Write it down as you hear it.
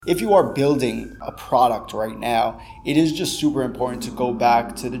If you are building a product right now, it is just super important to go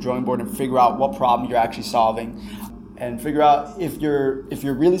back to the drawing board and figure out what problem you're actually solving and figure out if you're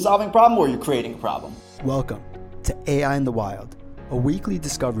really solving a problem or you're creating a problem. Welcome to AI in the Wild, a weekly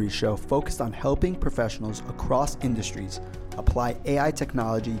discovery show focused on helping professionals across industries apply AI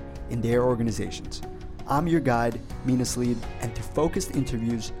technology in their organizations. I'm your guide, Mina Sleed, and through focused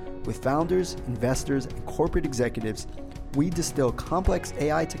interviews with founders, investors, and corporate executives, we distill complex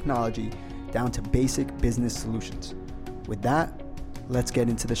AI technology down to basic business solutions. With that, let's get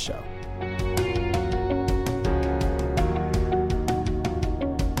into the show.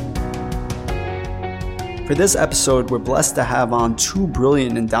 For this episode, we're blessed to have on two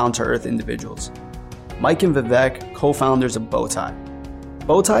brilliant and down-to-earth individuals. Mike and Vivek, co-founders of Bowtie.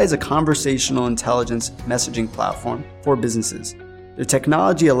 Bowtie is a conversational intelligence messaging platform for businesses. Their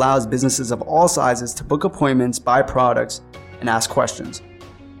technology allows businesses of all sizes to book appointments, buy products, and ask questions.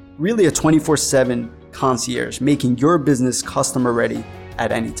 Really a 24/7 concierge, making your business customer ready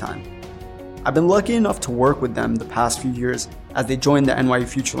at any time. I've been lucky enough to work with them the past few years as they joined the NYU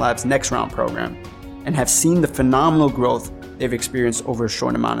Future Labs Next Round program and have seen the phenomenal growth they've experienced over a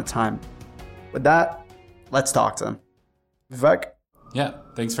short amount of time. With that, let's talk to them. Vivek? Yeah,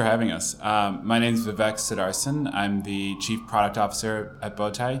 thanks for having us. My name is Vivek Siddharsan. I'm the Chief Product Officer at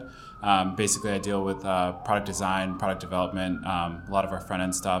Bowtie. Basically, I deal with product design, product development, a lot of our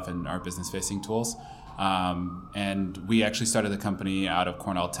front-end stuff and our business-facing tools. And we actually started the company out of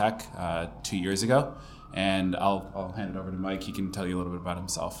Cornell Tech 2 years ago. And I'll hand it over to Mike. He can tell you a little bit about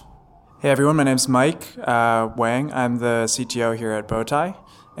himself. Hey everyone, my name's Mike Wang. I'm the CTO here at Bowtie.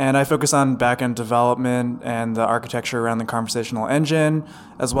 And I focus on back-end development and the architecture around the conversational engine,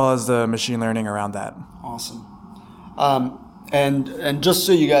 as well as the machine learning around that. Awesome. And just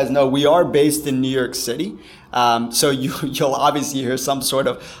so you guys know, we are based in New York City. So you'll obviously hear some sort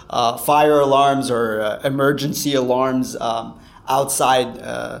of fire alarms or emergency alarms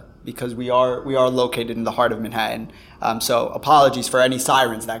outside because we are located in the heart of Manhattan. So apologies for any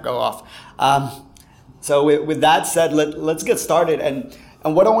sirens that go off. So with that said, let's get started.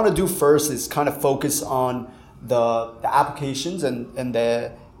 And what I want to do first is kind of focus on the applications and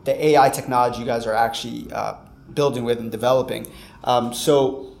the AI technology you guys are actually building with and developing.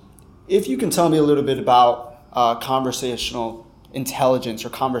 So if you can tell me a little bit about conversational intelligence or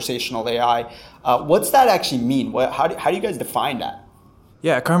conversational AI, what's that actually mean? How do you guys define that?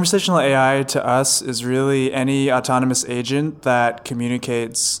 Yeah, conversational AI to us is really any autonomous agent that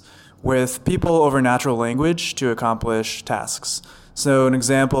communicates with people over natural language to accomplish tasks. So an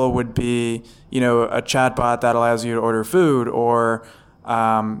example would be, a chatbot that allows you to order food, or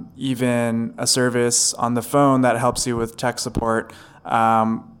even a service on the phone that helps you with tech support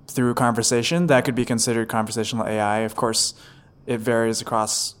through conversation. That could be considered conversational AI. Of course, it varies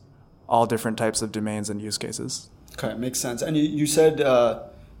across all different types of domains and use cases. Okay, makes sense. And you said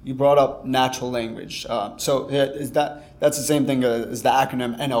you brought up natural language. So that's the same thing as the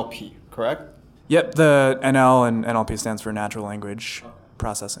acronym NLP, correct? Yep, the NL and NLP stands for natural language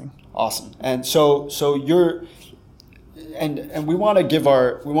processing. Awesome. And so you're and we want to give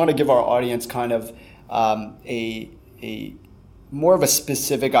our audience kind of a more of a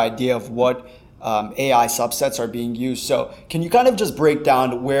specific idea of what AI subsets are being used. So can you kind of just break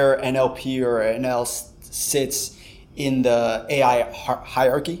down where NLP or NL sits in the AI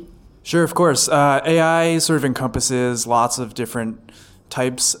hierarchy? Sure, of course. AI sort of encompasses lots of different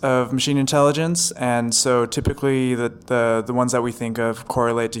types of machine intelligence, and so typically the ones that we think of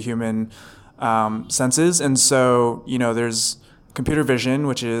correlate to human senses. And so there's computer vision,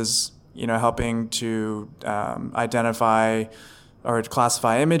 which is helping to identify or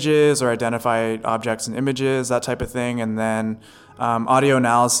classify images or identify objects and images, that type of thing. And then audio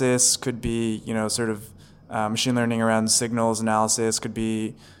analysis could be sort of machine learning around signals analysis. Could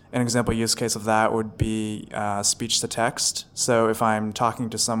be an example use case of that would be speech to text. So if I'm talking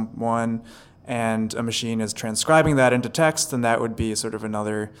to someone and a machine is transcribing that into text, then that would be sort of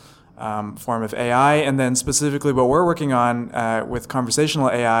another form of AI. And then specifically what we're working on with conversational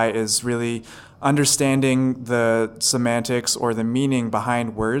AI is really understanding the semantics or the meaning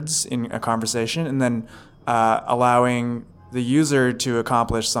behind words in a conversation, and then allowing the user to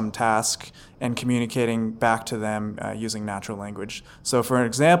accomplish some task and communicating back to them using natural language. So for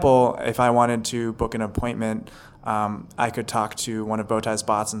example, if I wanted to book an appointment, I could talk to one of Bowtie's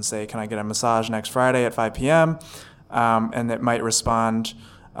bots and say, can I get a massage next Friday at 5 p.m.? And it might respond,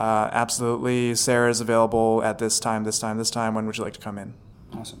 absolutely, Sarah's available at this time, when would you like to come in?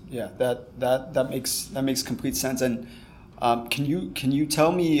 Awesome. Yeah, that makes complete sense. And can you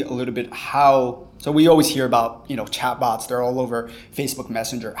tell me a little bit how So we always hear about, chatbots. They're all over Facebook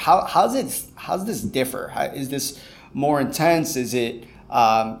Messenger. How's this differ? Is this more intense? Is it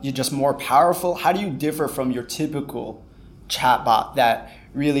you're just more powerful? How do you differ from your typical chatbot that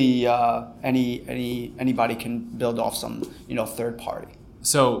really anybody can build off some third party?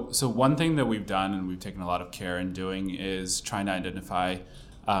 So one thing that we've done and we've taken a lot of care in doing is trying to identify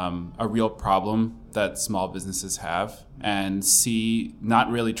a real problem that small businesses have and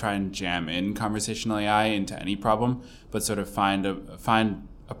not really try and jam in conversational AI into any problem, but sort of find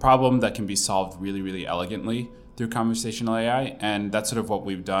a problem that can be solved really, really elegantly through conversational AI. And that's sort of what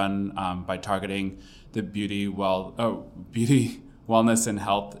we've done by targeting the beauty, wellness, and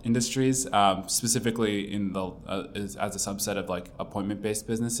health industries, specifically as a subset of like appointment-based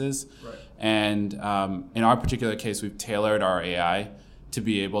businesses. Right. And in our particular case, we've tailored our AI to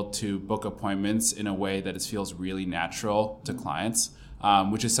be able to book appointments in a way that it feels really natural to clients,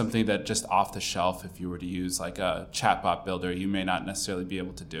 which is something that just off the shelf, if you were to use like a chatbot builder, you may not necessarily be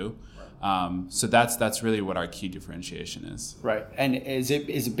able to do. So that's really what our key differentiation is. Right. And is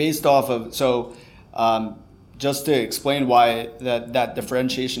it based off of, just to explain why that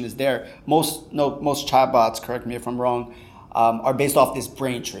differentiation is there, most chatbots, correct me if I'm wrong, are based off this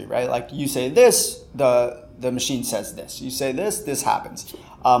brain tree, right? Like you say this, the machine says this. You say this happens.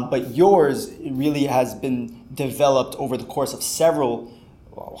 But yours really has been developed over the course of several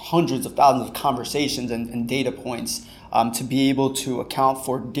hundreds of thousands of conversations and data points to be able to account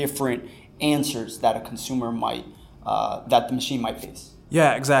for different answers that that the machine might face.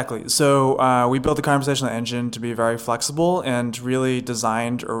 Yeah, exactly. So we built the conversational engine to be very flexible and really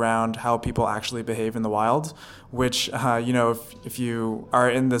designed around how people actually behave in the wild, which, if you are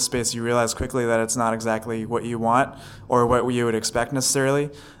in this space, you realize quickly that it's not exactly what you want or what you would expect necessarily.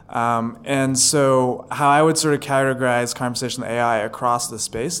 And so how I would sort of categorize conversational AI across the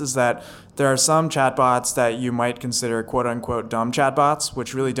space is that there are some chatbots that you might consider quote unquote dumb chatbots,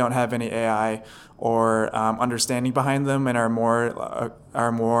 which really don't have any AI or understanding behind them and are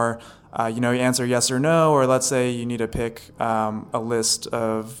more you answer yes or no, or let's say you need to pick a list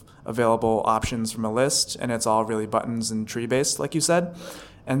of available options from a list and it's all really buttons and tree based, like you said.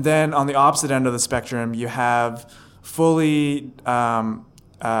 And then on the opposite end of the spectrum, you have fully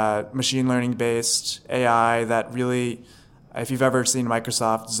machine learning based AI that really, if you've ever seen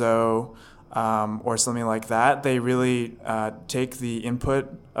Microsoft Zoe or something like that, they really take the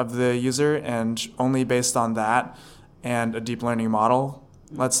input of the user and only based on that and a deep learning model,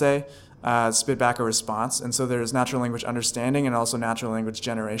 let's say, spit back a response. And so there's natural language understanding and also natural language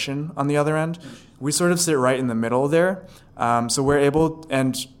generation on the other end. We sort of sit right in the middle there. So we're able,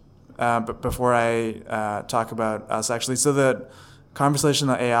 but before I talk about us actually, so that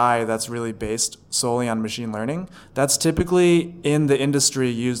conversational AI that's really based solely on machine learning, that's typically in the industry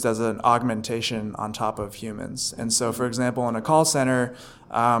used as an augmentation on top of humans. And so, for example, in a call center,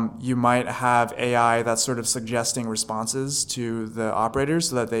 you might have AI that's sort of suggesting responses to the operators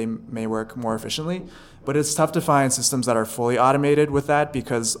so that they may work more efficiently. But it's tough to find systems that are fully automated with that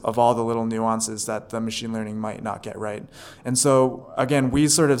because of all the little nuances that the machine learning might not get right. And so, again, we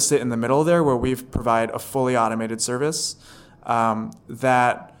sort of sit in the middle there where we provide a fully automated service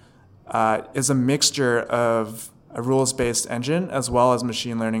that is a mixture of a rules-based engine as well as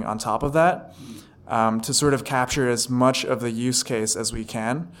machine learning on top of that to sort of capture as much of the use case as we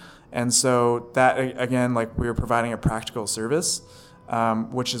can. And so that, again, like we're providing a practical service,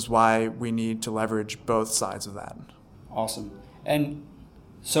 which is why we need to leverage both sides of that. Awesome. And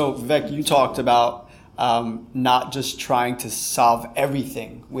so, Vivek, you talked about not just trying to solve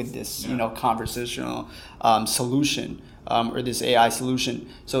everything with this, conversational solution. Or this AI solution.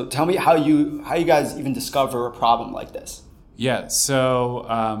 So tell me how you guys even discover a problem like this. Yeah,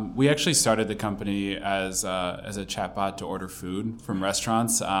 so we actually started the company as a chatbot to order food from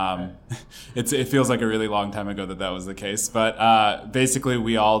restaurants. It feels like a really long time ago that was the case, but basically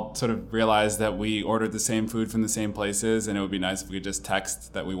we all sort of realized that we ordered the same food from the same places, and it would be nice if we could just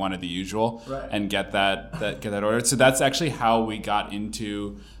text that we wanted the usual and get that ordered. So that's actually how we got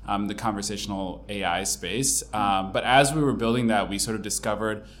into the conversational AI space. But as we were building that, we sort of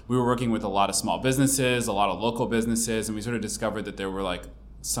discovered we were working with a lot of small businesses, a lot of local businesses, and we sort of discovered that there were like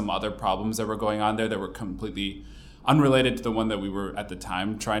some other problems that were going on there that were completely unrelated to the one that we were at the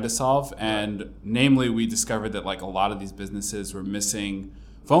time trying to solve. And namely, we discovered that like a lot of these businesses were missing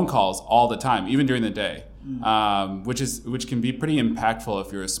phone calls all the time, even during the day, which can be pretty impactful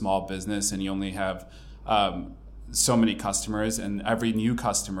if you're a small business and you only have so many customers, and every new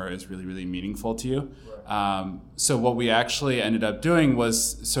customer is really, really meaningful to you. So what we actually ended up doing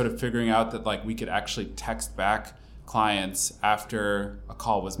was sort of figuring out that like we could actually text back clients after a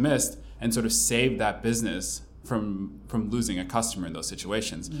call was missed and sort of save that business from losing a customer in those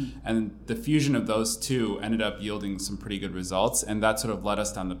situations. And the fusion of those two ended up yielding some pretty good results, and that sort of led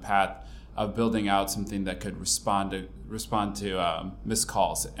us down the path of building out something that could respond to missed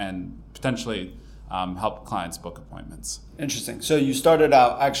calls and potentially help clients book appointments. Interesting. So you started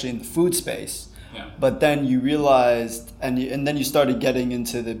out actually in the food space, but then you realized, and then you started getting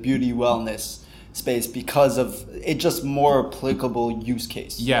into the beauty wellness space because of it, just more applicable use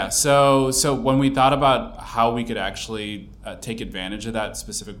case. Yeah. So when we thought about how we could actually take advantage of that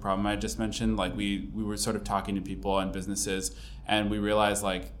specific problem I just mentioned, like we were sort of talking to people and businesses, and we realized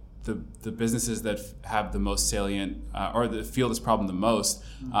like the businesses that have the most salient or that feel this problem the most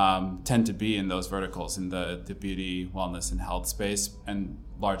tend to be in those verticals, in the beauty, wellness, and health space, and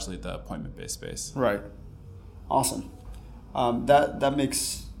largely the appointment-based space. Right. Awesome.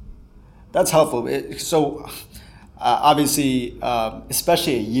 That's helpful. So obviously,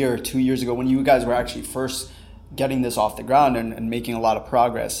 especially a year or 2 years ago, when you guys were actually first getting this off the ground and making a lot of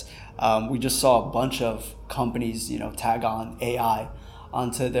progress, we just saw a bunch of companies, tag on AI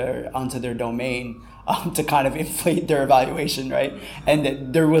onto their domain to kind of inflate their evaluation, right?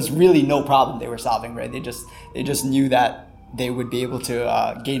 And there was really no problem they were solving, right? They just knew that they would be able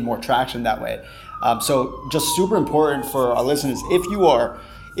to gain more traction that way. So just super important for our listeners, if you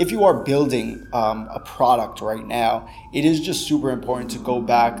are building a product right now, it is just super important to go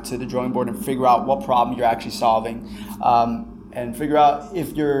back to the drawing board and figure out what problem you're actually solving, and figure out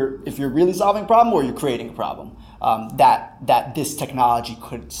if you're really solving a problem or you're creating a problem that this technology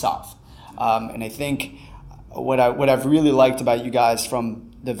could solve. And I think what I've really liked about you guys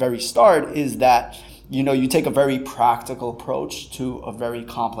from the very start is that you take a very practical approach to a very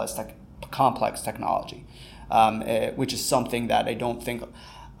complex technology, which is something that I don't think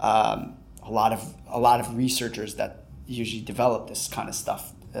a lot of researchers that usually develop this kind of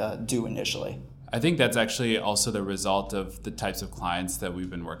stuff do initially. I think that's actually also the result of the types of clients that we've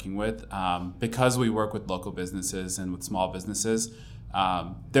been working with. Because we work with local businesses and with small businesses,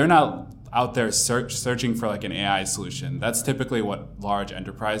 they're not out there searching for like an AI solution. That's typically what large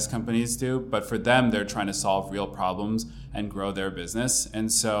enterprise companies do. But for them, they're trying to solve real problems and grow their business. And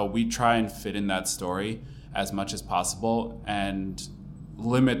so we try and fit in that story as much as possible and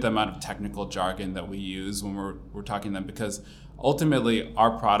limit the amount of technical jargon that we use when we're talking to them, because ultimately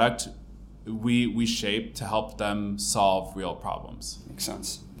our product we shape to help them solve real problems. Makes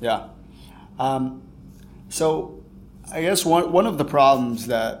sense. Yeah. So I guess one of the problems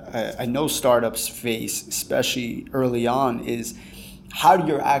that I know startups face, especially early on, is how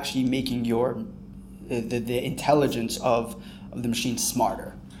you're actually making the intelligence of the machine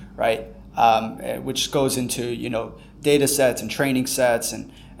smarter, right? Which goes into data sets and training sets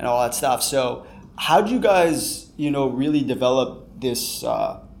and all that stuff. So how do you guys really develop this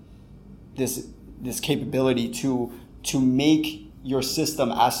capability to make your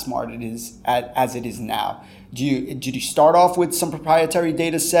system as smart as it is now? Do you start off with some proprietary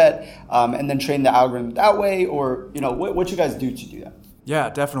data set and then train the algorithm that way, or what you guys do to do that? Yeah,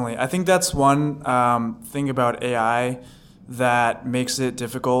 definitely. I think that's one thing about AI that makes it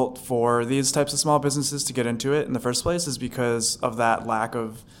difficult for these types of small businesses to get into it in the first place, is because of that lack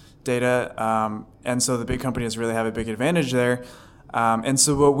of data. And so the big companies really have a big advantage there. And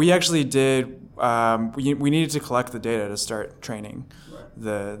so what we actually did, we needed to collect the data to start training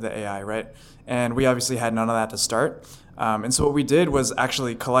the AI, right? And we obviously had none of that to start. And so what we did was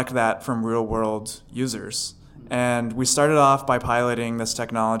actually collect that from real world users. And we started off by piloting this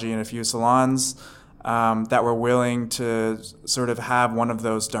technology in a few salons that were willing to sort of have one of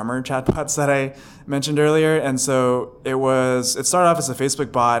those dumber chatbots that I mentioned earlier. And so it started off as a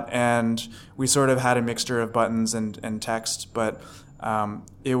Facebook bot, and we sort of had a mixture of buttons and text, but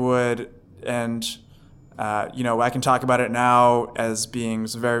it would, and I can talk about it now as being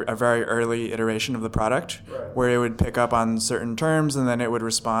a very early iteration of the product, right, where it would pick up on certain terms and then it would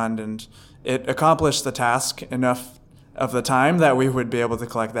respond, and it accomplished the task enough of the time that we would be able to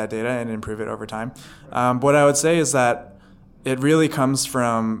collect that data and improve it over time. What I would say is that it really comes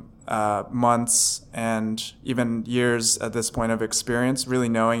from months and even years at this point of experience, really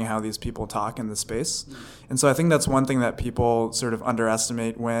knowing how these people talk in the space. And so I think that's one thing that people sort of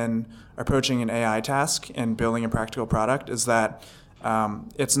underestimate when approaching an AI task and building a practical product, is that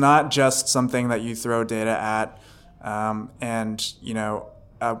it's not just something that you throw data at and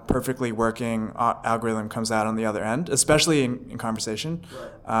a perfectly working algorithm comes out on the other end, especially in conversation.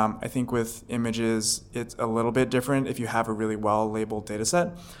 Right. I think with images, it's a little bit different if you have a really well-labeled data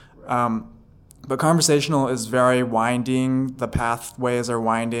set. But conversational is very winding. The pathways are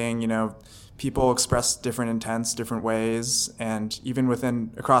winding. people express different intents different ways, and even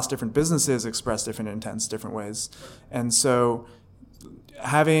across different businesses express different intents different ways. And so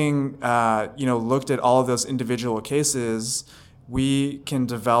having looked at all of those individual cases, we can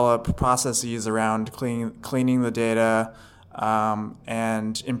develop processes around cleaning the data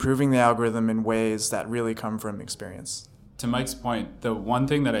and improving the algorithm in ways that really come from experience. To Mike's point, the one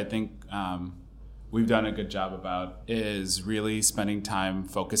thing that I think we've done a good job about is really spending time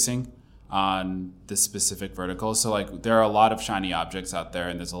focusing on the specific vertical. So like there are a lot of shiny objects out there,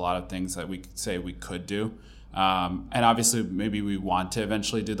 and there's a lot of things that we could say we could do. And obviously maybe we want to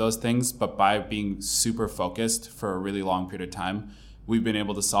eventually do those things, but by being super focused for a really long period of time, we've been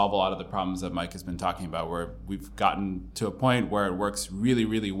able to solve a lot of the problems that Mike has been talking about, where we've gotten to a point where it works really,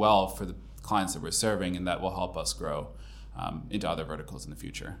 really well for the clients that we're serving, and that will help us grow into other verticals in the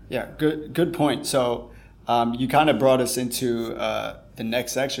future. Yeah, good point. So you kind of brought us into the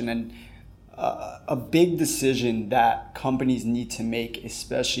next section, and a big decision that companies need to make,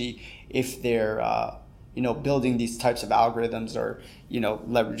 especially if they're building these types of algorithms or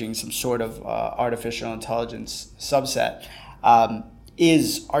leveraging some sort of artificial intelligence subset,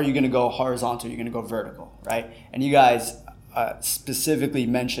 is, are you going to go horizontal, are you going to go vertical, right? And you guys specifically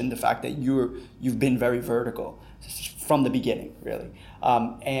mentioned the fact that you've been very vertical from the beginning, really,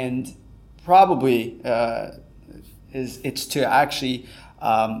 and probably it's to actually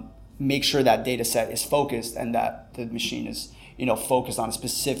make sure that data set is focused and that the machine is focused on a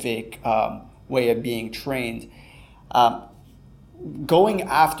specific way of being trained. Going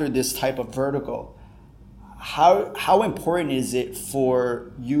after this type of vertical, how important is it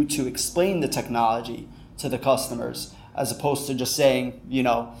for you to explain the technology to the customers, as opposed to just saying,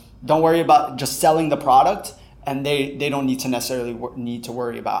 don't worry about just selling the product, and they don't need to necessarily need to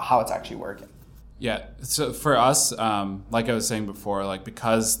worry about how it's actually working? Yeah, so for us, like I was saying before, like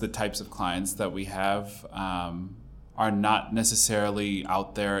because the types of clients that we have are not necessarily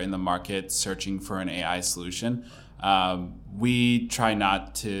out there in the market searching for an AI solution, we try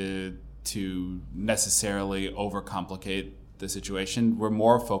not to necessarily overcomplicate the situation. We're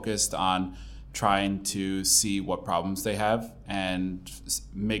more focused on trying to see what problems they have and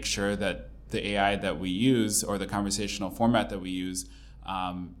make sure that the AI that we use or the conversational format that we use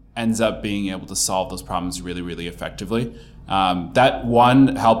ends up being able to solve those problems really, really effectively. That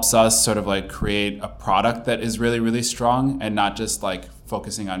one helps us sort of like create a product that is really, really strong, and not just like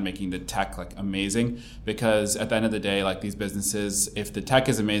focusing on making the tech like amazing, because at the end of the day, like these businesses, if the tech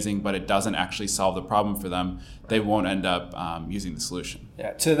is amazing but it doesn't actually solve the problem for them, they won't end up using the solution.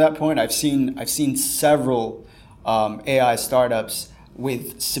 Yeah, to that point, I've seen several AI startups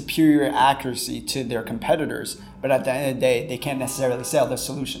with superior accuracy to their competitors, but at the end of the day, they can't necessarily sell the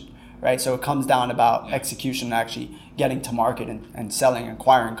solution, right? So it comes down about execution, actually getting to market and selling,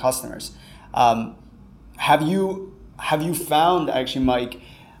 acquiring customers. Have you found, actually, Mike,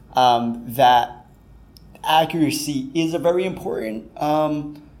 that accuracy is a very important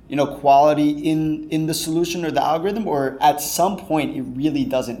quality in the solution or the algorithm, or at some point it really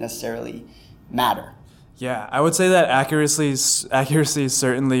doesn't necessarily matter? Yeah, I would say that accuracy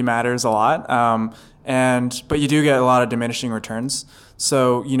certainly matters a lot, but you do get a lot of diminishing returns.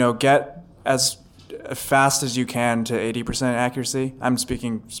 So get as fast as you can to 80% accuracy. I'm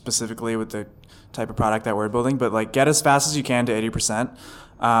speaking specifically with the type of product that we're building, but like get as fast as you can to 80%,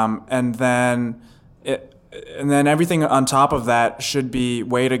 and then everything on top of that should be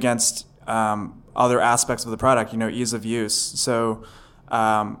weighed against other aspects of the product. Ease of use. So.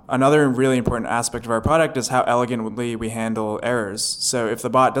 Another really important aspect of our product is how elegantly we handle errors. So if the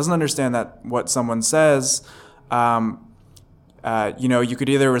bot doesn't understand that what someone says, you could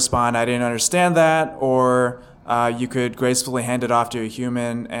either respond, "I didn't understand that," or you could gracefully hand it off to a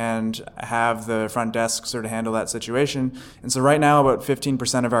human and have the front desk sort of handle that situation. And so right now, about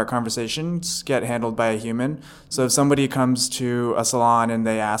 15% of our conversations get handled by a human. So if somebody comes to a salon and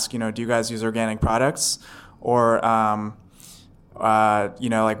they ask, do you guys use organic products? Or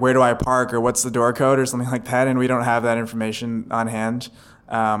like where do I park, or what's the door code, or something like that, and we don't have that information on hand,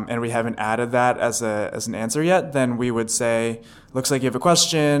 and we haven't added that as an answer yet, then we would say, looks like you have a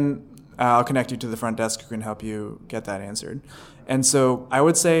question, I'll connect you to the front desk who can help you get that answered. And so I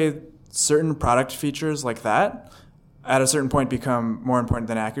would say certain product features like that at a certain point become more important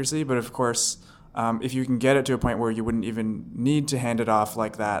than accuracy, but of course, if you can get it to a point where you wouldn't even need to hand it off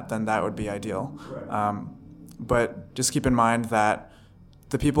like that, then that would be ideal. Right. But just keep in mind that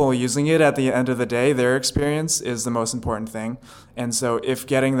the people using it at the end of the day, their experience is the most important thing. And so if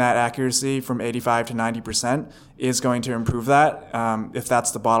getting that accuracy from 85 to 90% is going to improve that, if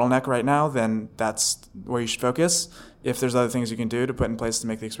that's the bottleneck right now, then that's where you should focus. If there's other things you can do to put in place to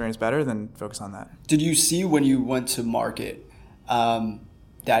make the experience better, then focus on that. Did you see when you went to market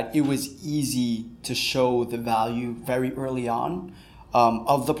that it was easy to show the value very early on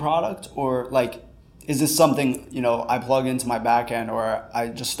of the product? Or like, is this something, I plug into my backend or I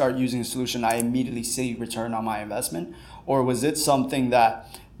just start using a solution, I immediately see return on my investment? Or was it something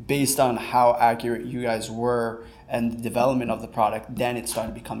that based on how accurate you guys were and the development of the product, then it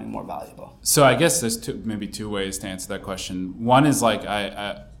started becoming more valuable? So I guess there's maybe two ways to answer that question. One is like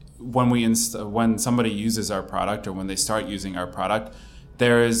when somebody uses our product or when they start using our product,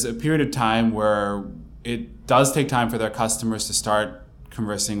 there is a period of time where it does take time for their customers to start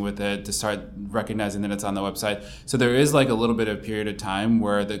conversing with it, to start recognizing that it's on the website. So there is like a little bit of period of time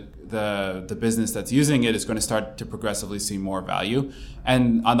where the business that's using it is going to start to progressively see more value.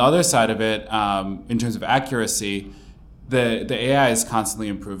 And on the other side of it, in terms of accuracy, the AI is constantly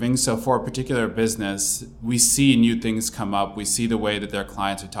improving. So for a particular business, we see new things come up. We see the way that their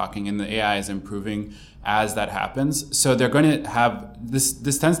clients are talking, and the AI is improving as that happens. So they're going to have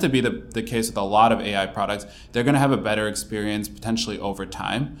this tends to be the case with a lot of AI products. They're going to have a better experience potentially over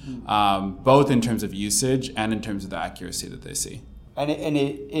time, both in terms of usage and in terms of the accuracy that they see. And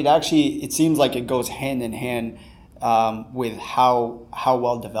it actually seems like it goes hand in hand with how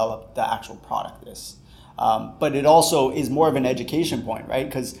well developed the actual product is. But it also is more of an education point, right?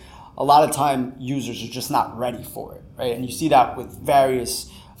 Because a lot of time users are just not ready for it, right? And you see that with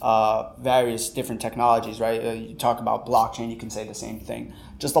various different technologies, right? You talk about blockchain, you can say the same thing.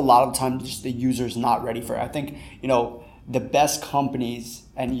 Just a lot of times, just the user's not ready for it. I think, the best companies,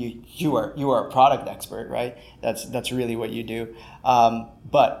 and you are a product expert, right? That's really what you do.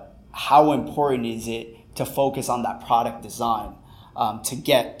 But how important is it to focus on that product design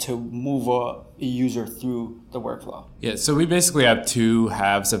to move a user through the workflow? Yeah, so we basically have two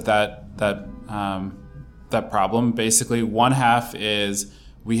halves of that problem. Basically, one half is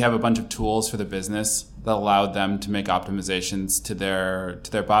we have a bunch of tools for the business that allow them to make optimizations to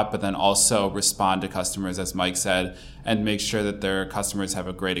their bot, but then also respond to customers, as Mike said, and make sure that their customers have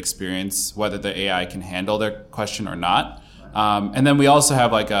a great experience, whether the AI can handle their question or not. And then we also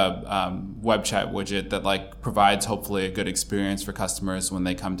have like a web chat widget that like provides hopefully a good experience for customers when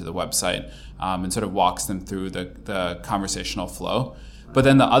they come to the website, and sort of walks them through the conversational flow. But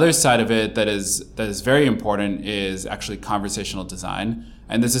then the other side of it that is very important is actually conversational design.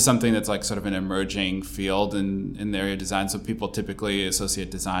 And this is something that's like sort of an emerging field in the area of design. So people typically associate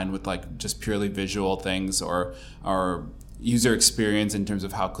design with like just purely visual things or user experience in terms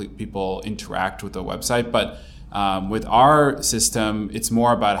of how people interact with the website. But with our system, it's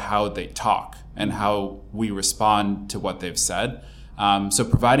more about how they talk and how we respond to what they've said. So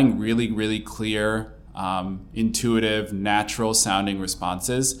providing really, really clear, intuitive, natural sounding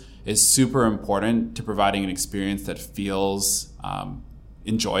responses is super important to providing an experience that feels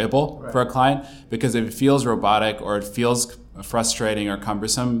enjoyable for a client, because if it feels robotic or it feels frustrating or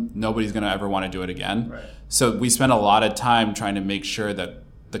cumbersome, nobody's going to ever want to do it again. Right. So we spend a lot of time trying to make sure that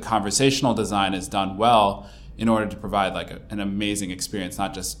the conversational design is done well in order to provide like an amazing experience,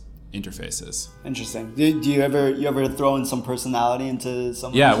 not just interfaces. Interesting. Do you ever throw in some personality into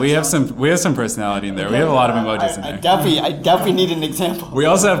some? Yeah, we have some personality in there. Okay. We have a lot of emojis in there. I definitely need an example. We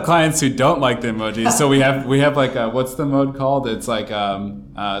also have clients who don't like the emojis, so we have like what's the mode called? It's like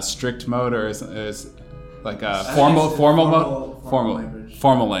strict mode, or is like formal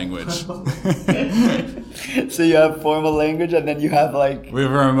language. So you have formal language, and then you have like we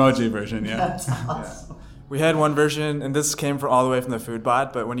have our emoji version. Yeah. That's awesome. Yeah. We had one version, and this came all the way from the food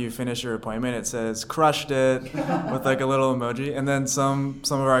bot, but when you finish your appointment, it says, crushed it, with like a little emoji. And then some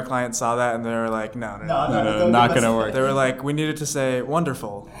of our clients saw that, and they were like, no, not going to work. They were like, we needed to say,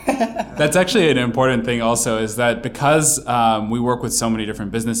 wonderful. That's actually an important thing also, is that because we work with so many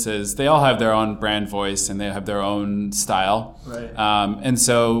different businesses, they all have their own brand voice, and they have their own style. Right. And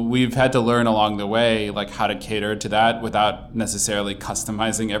so we've had to learn along the way, like how to cater to that without necessarily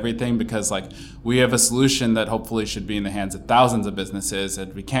customizing everything, because like we have a solution that hopefully should be in the hands of thousands of businesses,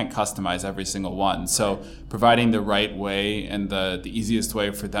 and we can't customize every single one. So providing the right way and the easiest way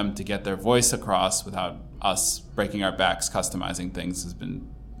for them to get their voice across without us breaking our backs customizing things has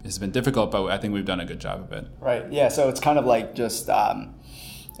been difficult, but I think we've done a good job of it. Right. Yeah. So it's kind of like just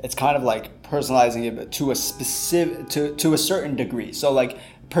it's kind of like personalizing it to a specific to a certain degree. So like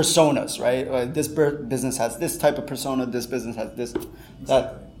personas, right? This business has this type of persona. This business has this.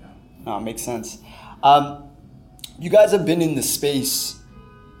 That makes sense. You guys have been in the space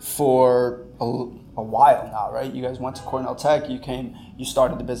for a while now, right? You guys went to Cornell Tech. You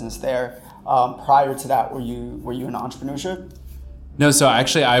started the business there. Prior to that, were you in entrepreneurship? No, so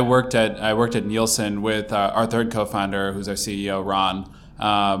actually I worked at Nielsen with our third co-founder, who's our CEO,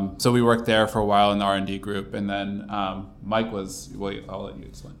 Ron. So we worked there for a while in the R&D group, and then Mike I'll let you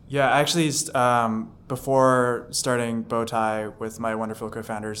explain. Yeah, actually, before starting Bowtie with my wonderful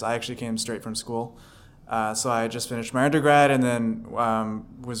co-founders, I actually came straight from school. So I just finished my undergrad and then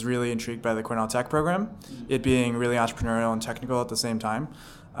was really intrigued by the Cornell Tech program, it being really entrepreneurial and technical at the same time.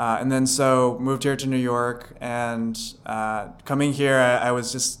 And then so moved here to New York, and coming here, I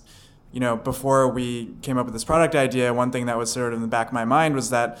was just, before we came up with this product idea, one thing that was sort of in the back of my mind was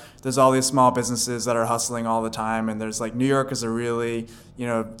that there's all these small businesses that are hustling all the time, and there's New York is a really,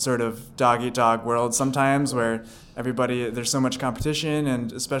 sort of dog-eat-dog world sometimes where there's so much competition,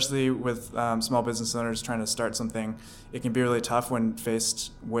 and especially with small business owners trying to start something, it can be really tough when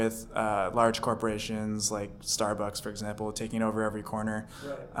faced with large corporations like Starbucks, for example, taking over every corner.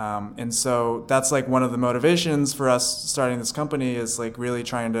 Right. And so that's one of the motivations for us starting this company is really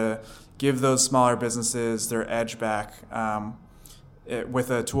trying to give those smaller businesses their edge back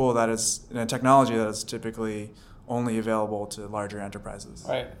with a tool that is, a technology that is typically only available to larger enterprises.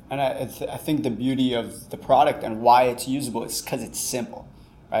 Right, and I think the beauty of the product and why it's usable is because it's simple,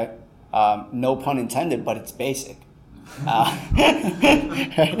 right? No pun intended, but it's basic.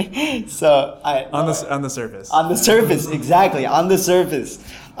 So on the surface. On the surface, exactly. On the surface.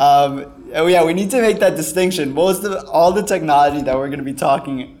 We need to make that distinction. All the technology that we're going to be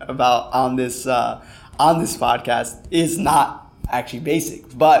talking about on this podcast is not actually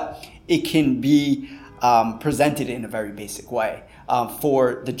basic, but it can be presented in a very basic way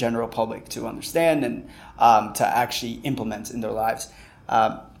for the general public to understand and to actually implement in their lives.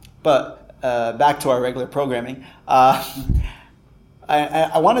 But back to our regular programming,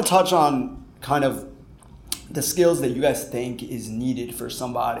 I want to touch on kind of the skills that you guys think is needed for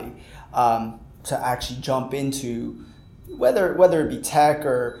somebody to actually jump into whether it be tech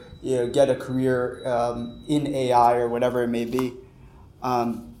or get a career in AI or whatever it may be.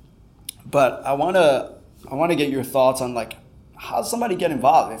 But I want to get your thoughts on how does somebody get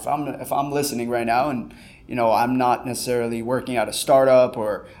involved if I'm listening right now and I'm not necessarily working at a startup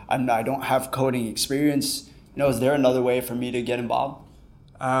or I don't have coding experience. Is there another way for me to get involved?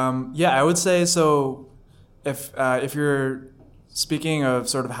 I would say so. If you're speaking of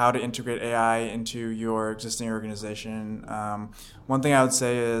sort of how to integrate AI into your existing organization, one thing I would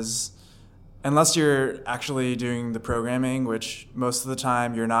say is, unless you're actually doing the programming, which most of the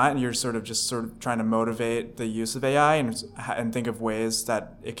time you're not, and you're sort of trying to motivate the use of AI and think of ways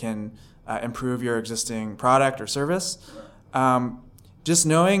that it can improve your existing product or service. Just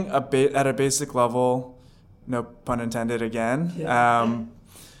knowing at a basic level, no pun intended again,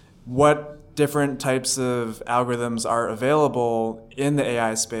 what different types of algorithms are available in the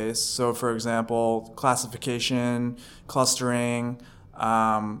AI space. So for example, classification, clustering,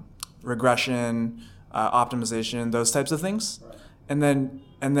 regression, optimization, those types of things. Right. And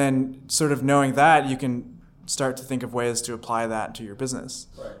then sort of knowing that, you can start to think of ways to apply that to your business.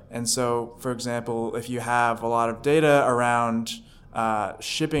 Right. And so, for example, if you have a lot of data around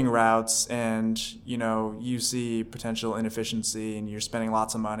shipping routes and you see potential inefficiency and you're spending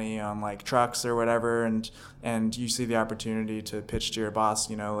lots of money on trucks or whatever, and you see the opportunity to pitch to your boss,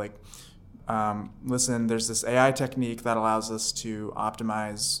 listen, there's this AI technique that allows us to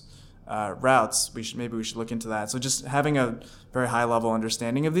optimize routes. We should look into that. So just having a very high level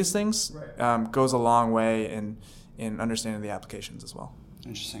understanding of these things goes a long way in understanding the applications as well.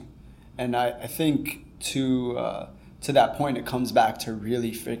 Interesting. And I think to that point, it comes back to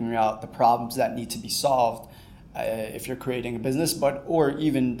really figuring out the problems that need to be solved if you're creating a business, or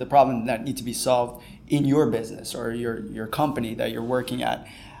even the problem that need to be solved in your business or your company that you're working at.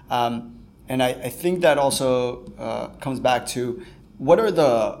 And I think that also comes back to what are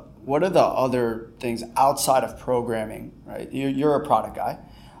the other things outside of programming, right? You're a product guy.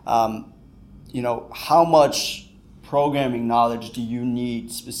 How much programming knowledge do you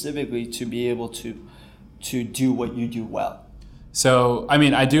need specifically to be able to do what you do well? So,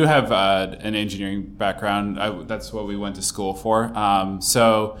 I do have an engineering background. That's what we went to school for.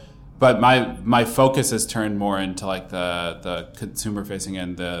 But my focus has turned more into the consumer facing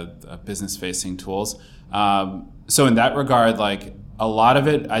and the business facing tools. So in that regard, a lot of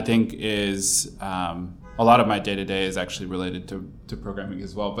it, I think, is a lot of my day to day is actually related to programming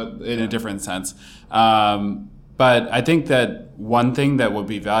as well, but in a different sense. But I think that one thing that would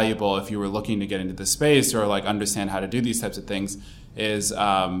be valuable if you were looking to get into the space or understand how to do these types of things is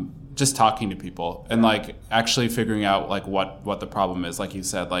just talking to people and like actually figuring out like what the problem is. Like you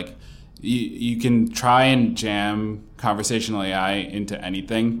said, like you can try and jam conversational AI into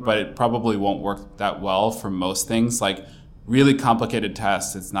anything, but it probably won't work that well for most things. Like really complicated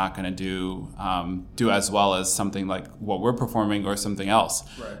tests, it's not going to do as well as something like what we're performing or something else.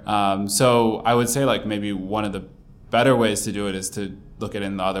 Right. So I would say like maybe one of the better ways to do it is to look at it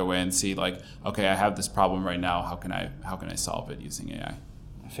in the other way and see like, okay, I have this problem right now. How can I solve it using AI?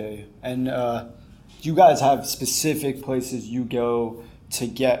 I feel you. And do you guys have specific places you go to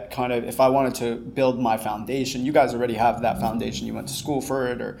get kind of, if I wanted to build my foundation? You guys already have that foundation. You went to school for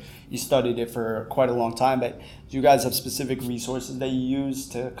it or you studied it for quite a long time, but do you guys have specific resources that you use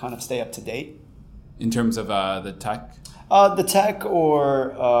to kind of stay up to date? In terms of the tech? The tech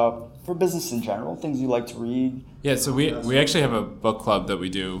or for business in general, things you like to read. Yeah, so we actually have a book club that we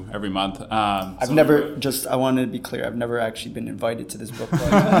do every month. I wanted to be clear, I've never actually been invited to this book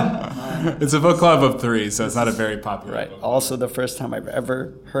club. It's a book club of 3, so it's not a very popular book club. Also the first time I've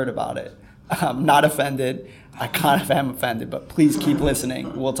ever heard about it. I'm not offended. I kind of am offended, but please keep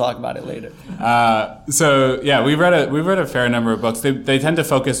listening. We'll talk about it later. So yeah, we've read a fair number of books. They tend to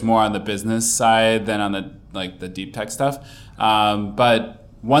focus more on the business side than on the deep tech stuff. But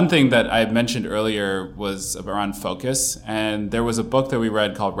one thing that I mentioned earlier was around focus, and there was a book that we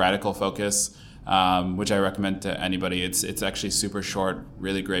read called Radical Focus, which I recommend to anybody. It's actually super short,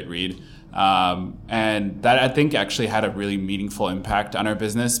 really great read. And that I think actually had a really meaningful impact on our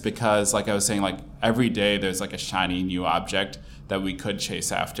business because like I was saying, like every day there's like a shiny new object that we could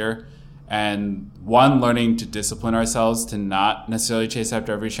chase after. And learning to discipline ourselves to not necessarily chase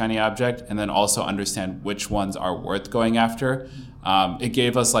after every shiny object and then also understand which ones are worth going after. It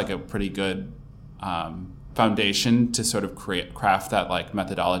gave us like a pretty good foundation to sort of craft that like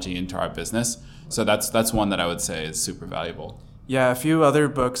methodology into our business. So that's one that I would say is super valuable. Yeah, a few other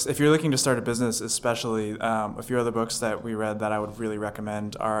books, if you're looking to start a business especially, a few other books that we read that I would really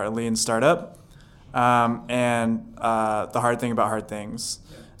recommend are Lean Startup and The Hard Thing About Hard Things.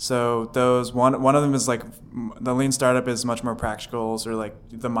 So those one of them is like the Lean Startup is much more practical, sort of like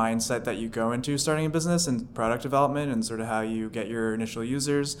the mindset that you go into starting a business and product development and sort of how you get your initial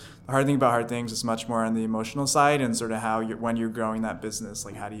users. The Hard Thing About Hard Things is much more on the emotional side and sort of how when you're growing that business,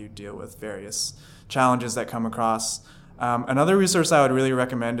 like how do you deal with various challenges that come across. Another resource I would really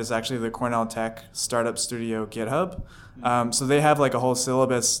recommend is actually the Cornell Tech Startup Studio GitHub. So they have like a whole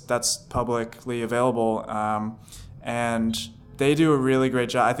syllabus that's publicly available, and they do a really great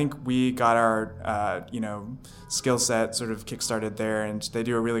job. I think we got our skill set sort of kickstarted there, and they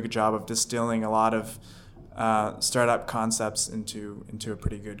do a really good job of distilling a lot of startup concepts into a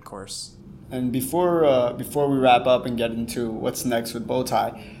pretty good course. And before we wrap up and get into what's next with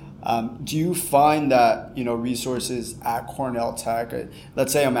Bowtie, do you find that resources at Cornell Tech?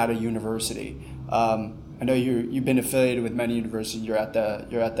 Let's say I'm at a university. I know you've been affiliated with many universities. You're at the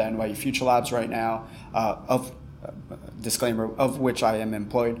NYU Future Labs right now. Disclaimer, of which I am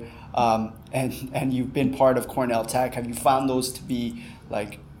employed, and you've been part of Cornell Tech. Have you found those to be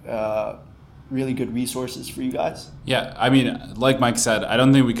like really good resources for you guys? Yeah, I mean, like Mike said, I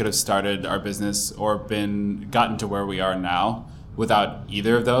don't think we could have started our business or gotten to where we are now without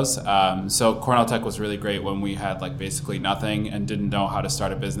either of those. So Cornell Tech was really great when we had like basically nothing and didn't know how to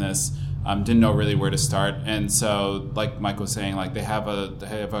start a business. Didn't know really where to start, and so like Mike was saying, like they have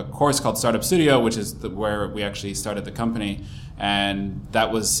a course called Startup Studio, which is where we actually started the company, and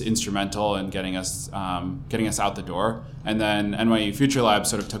that was instrumental in getting us out the door. And then NYU Future Lab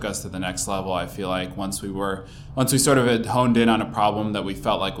sort of took us to the next level. I feel like once we sort of had honed in on a problem that we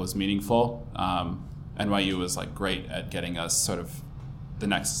felt like was meaningful, NYU was like great at getting us sort of to the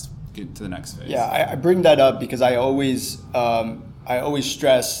next phase. Yeah, I bring that up because I always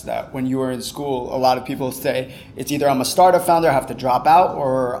stress that when you were in school, a lot of people say it's either I'm a startup founder, I have to drop out,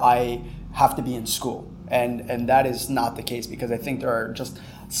 or I have to be in school. And that is not the case, because I think there are just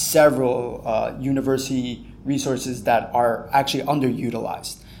several university resources that are actually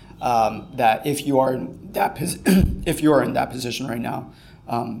underutilized. That if you are in that position right now,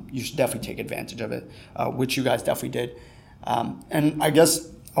 you should definitely take advantage of it, which you guys definitely did. And I guess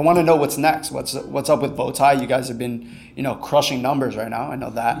I want to know what's next. What's up with Bowtie? You guys have been, crushing numbers right now. I know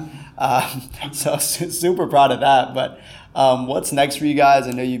that. So super proud of that. But what's next for you guys?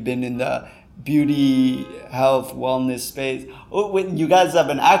 I know you've been in the beauty, health, wellness space. Oh, wait, you guys have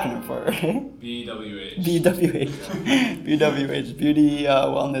an acronym for it, right? BWH. BWH, beauty,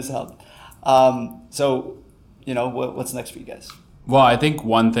 wellness, health. So, what's next for you guys? Well, I think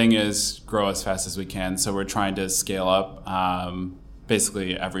one thing is grow as fast as we can. So we're trying to scale up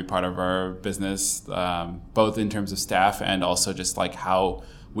basically every part of our business, both in terms of staff and also just like how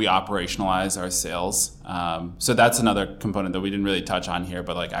we operationalize our sales. So that's another component that we didn't really touch on here,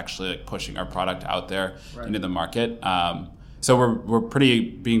 but like actually like pushing our product out there into the market. So we're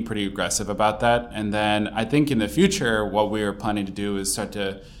being pretty aggressive about that. And then I think in the future, what we're planning to do is start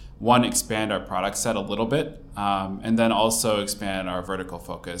to expand our product set a little bit, and then also expand our vertical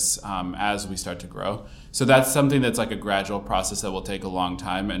focus as we start to grow. So that's something that's like a gradual process that will take a long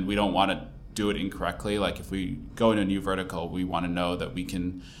time, and we don't want to do it incorrectly. Like if we go in a new vertical, we want to know that we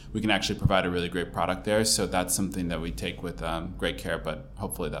can actually provide a really great product there. So that's something that we take with great care, but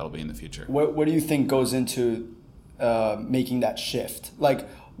hopefully that'll be in the future. What do you think goes into making that shift? Like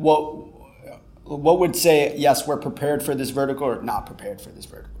what would say, yes, we're prepared for this vertical or not prepared for this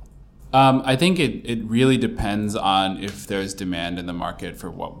vertical? I think it really depends on if there's demand in the market for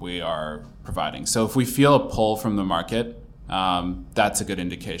what we are providing. So if we feel a pull from the market, that's a good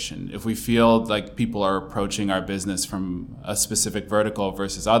indication. If we feel like people are approaching our business from a specific vertical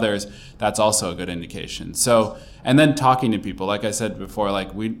versus others, that's also a good indication. So, and then talking to people, like I said before, like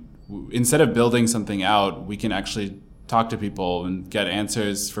instead of building something out, we can actually talk to people and get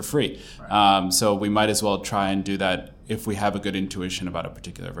answers for free. Right. So we might as well try and do that if we have a good intuition about a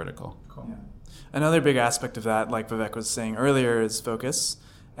particular vertical. Cool. Yeah. Another big aspect of that, like Vivek was saying earlier, is focus.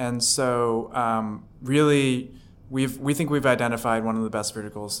 And so really, we think we've identified one of the best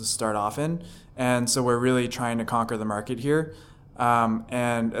verticals to start off in. And so we're really trying to conquer the market here.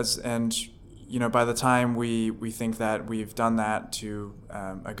 And by the time we think that we've done that to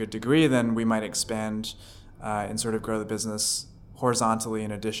a good degree, then we might expand and sort of grow the business horizontally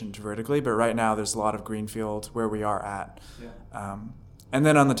in addition to vertically. But right now there's a lot of greenfield where we are at. Yeah. And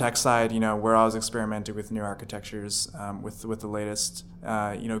then on the tech side, we're always experimenting with new architectures with the latest.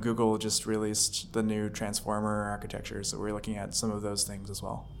 Google just released the new Transformer architecture, so we're looking at some of those things as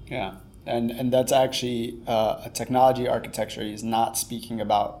well. Yeah, and that's actually a technology architecture. He's not speaking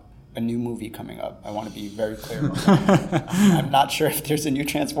about a new movie coming up. I want to be very clear about that. I'm not sure if there's a new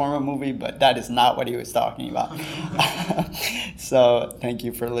Transformer movie, but that is not what he was talking about. So thank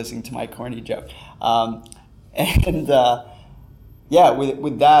you for listening to my corny joke.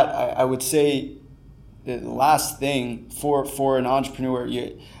 With that, I would say the last thing for an entrepreneur,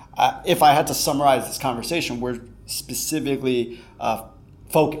 if I had to summarize this conversation, we're specifically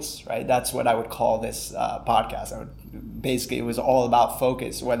focus, right? That's what I would call this podcast. Basically, it was all about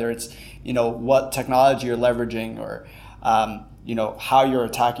focus, whether it's, what technology you're leveraging or, how you're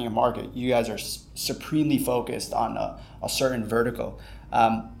attacking a market. You guys are supremely focused on a certain vertical.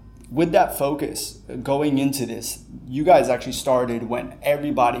 With that focus, going into this, you guys actually started when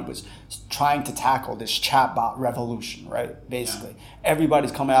everybody was trying to tackle this chatbot revolution, right? Basically,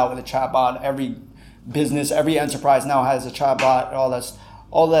 everybody's coming out with a chatbot. Every business, every enterprise now has a chatbot.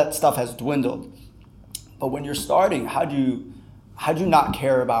 All that stuff has dwindled. But when you're starting, how do you not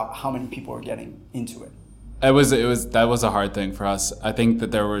care about how many people are getting into it? That was a hard thing for us. I think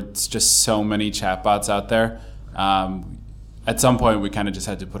that there were just so many chatbots out there. At some point, we kind of just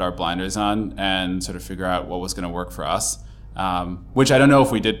had to put our blinders on and sort of figure out what was going to work for us, which I don't know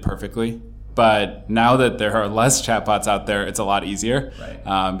if we did perfectly. But now that there are less chatbots out there, it's a lot easier,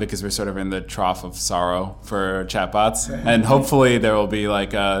 right? Because we're sort of in the trough of sorrow for chatbots. And hopefully there will be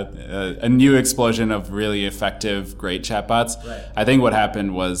like a new explosion of really effective, great chatbots. Right. I think what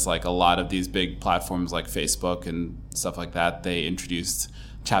happened was like a lot of these big platforms like Facebook and stuff like that, they introduced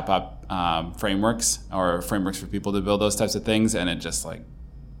chatbot frameworks or frameworks for people to build those types of things, and it just like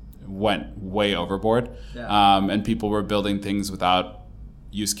went way overboard. Yeah. And people were building things without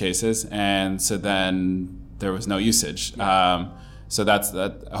use cases, and so then there was no usage. Yeah. So that's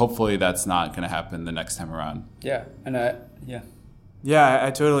that. Hopefully, that's not going to happen the next time around. Yeah, and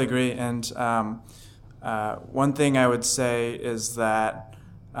I totally agree. And one thing I would say is that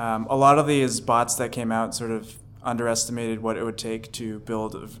a lot of these bots that came out sort of underestimated what it would take to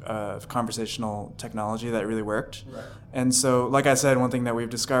build a conversational technology that really worked. Right. And so, like I said, one thing that we've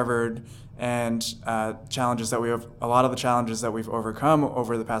discovered and a lot of the challenges that we've overcome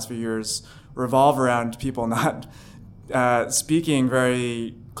over the past few years revolve around people not speaking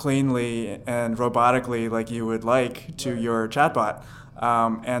very cleanly and robotically like you would like to your chatbot.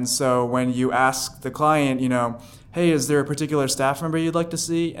 And so when you ask the client, hey, is there a particular staff member you'd like to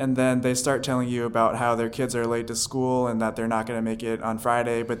see? And then they start telling you about how their kids are late to school and that they're not going to make it on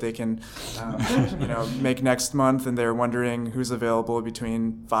Friday, but they can, make next month. And they're wondering who's available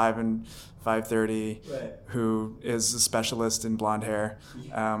between 5 and 5:30, right, who is a specialist in blonde hair.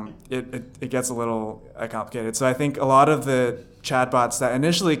 It gets a little complicated. So I think a lot of the chatbots that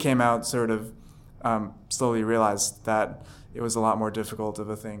initially came out sort of slowly realized that it was a lot more difficult of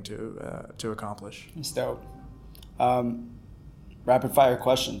a thing to accomplish. It's dope. rapid fire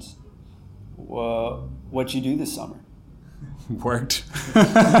questions. What'd you do this summer? Worked. What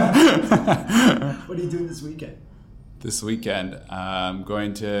are you doing this weekend? This weekend, I'm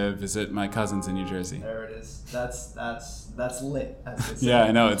going to visit my cousins in New Jersey. There it is. That's lit. Yeah,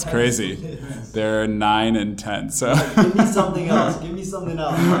 I know, it's crazy. They're 9 and 10, so. Give me something else.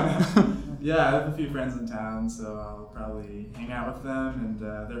 Yeah, I have a few friends in town, so I'll probably hang out with them, and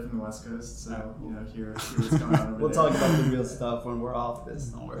they're from the West Coast, so hear what's going on over We'll there. talk about the real stuff when we're off this.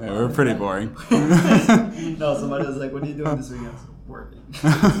 Don't worry. Yeah, we're pretty boring. No, somebody was like, "What are you doing this weekend?" I was like, working.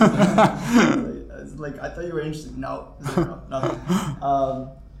 It's like I thought you were interested. No, nothing.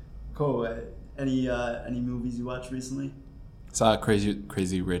 Cool. Any movies you watched recently? Saw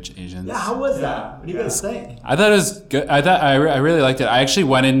Crazy Rich Asians. Yeah, how was that? What do you guys think? I thought it was good. I really liked it. I actually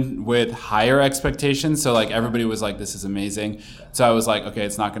went in with higher expectations. So like everybody was like, "This is amazing." So I was like, "Okay,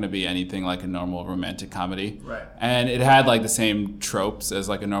 it's not going to be anything like a normal romantic comedy." Right. And it had like the same tropes as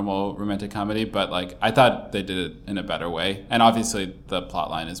like a normal romantic comedy, but like I thought they did it in a better way. And obviously the plot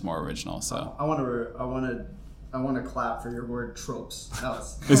line is more original. So I want to clap for your word tropes.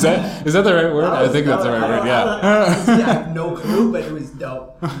 is that the right word? I think that's the right word. Yeah. I have no clue, but it was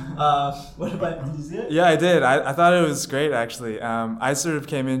dope. What about? Did you see it? Yeah, I did. I thought it was great, actually. I sort of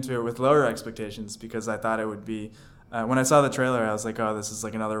came into it with lower expectations because I thought it would be. When I saw the trailer, I was like, "Oh, this is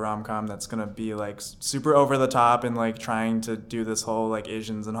like another rom-com that's gonna be like super over the top and like trying to do this whole like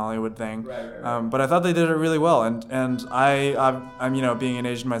Asians in Hollywood thing." Right. But I thought they did it really well, and I'm being an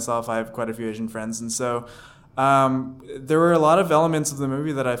Asian myself, I have quite a few Asian friends, and so. There were a lot of elements of the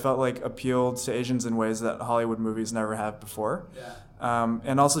movie that I felt like appealed to Asians in ways that Hollywood movies never have before. Yeah.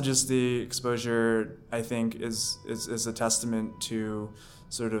 And also just the exposure, I think, is a testament to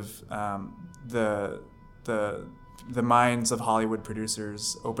sort of the minds of Hollywood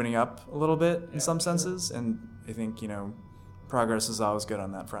producers opening up a little bit in some senses, and I think progress is always good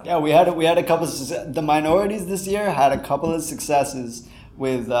on that front. Yeah, we had a couple of the minorities this year had a couple of successes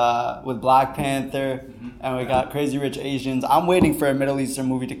with Black Panther, and we got Crazy Rich Asians. I'm waiting for a Middle Eastern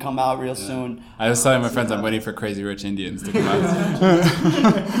movie to come out real soon. I was telling my friends I'm waiting for Crazy Rich Indians to come out.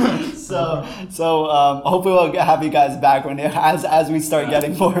 So hopefully we'll have you guys back as we start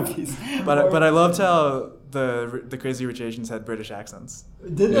getting more of these. But I loved how the Crazy Rich Asians had British accents.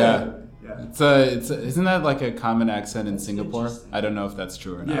 Did they? Yeah. Isn't that like a common accent in Singapore? I don't know if that's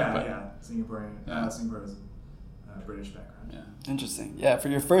true or not. Singapore is British background. Yeah. Interesting. Yeah, for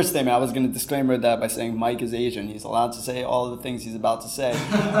your first statement, I was going to disclaimer that by saying Mike is Asian. He's allowed to say all the things he's about to say.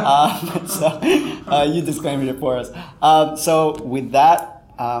 You disclaimed it for us. So with that,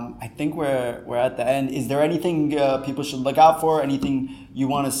 I think we're at the end. Is there anything people should look out for? Anything you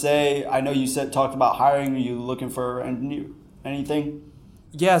want to say? I know you talked about hiring. Are you looking for anything?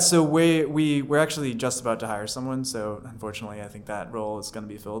 Yeah, so we're actually just about to hire someone. So unfortunately, I think that role is going to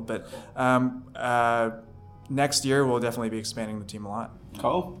be filled. But next year, we'll definitely be expanding the team a lot.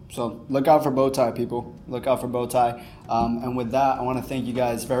 Cool. So look out for Bowtie, people. Look out for Bowtie. And with that, I want to thank you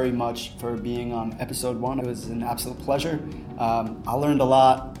guys very much for being on episode 1. It was an absolute pleasure. I learned a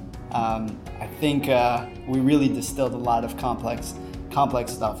lot. I think we really distilled a lot of complex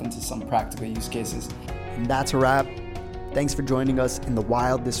stuff into some practical use cases. And that's a wrap. Thanks for joining us in the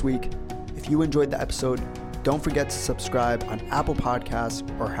wild this week. If you enjoyed the episode, don't forget to subscribe on Apple Podcasts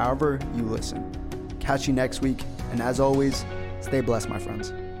or however you listen. Catch you next week, and as always, stay blessed, my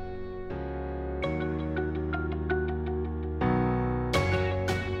friends.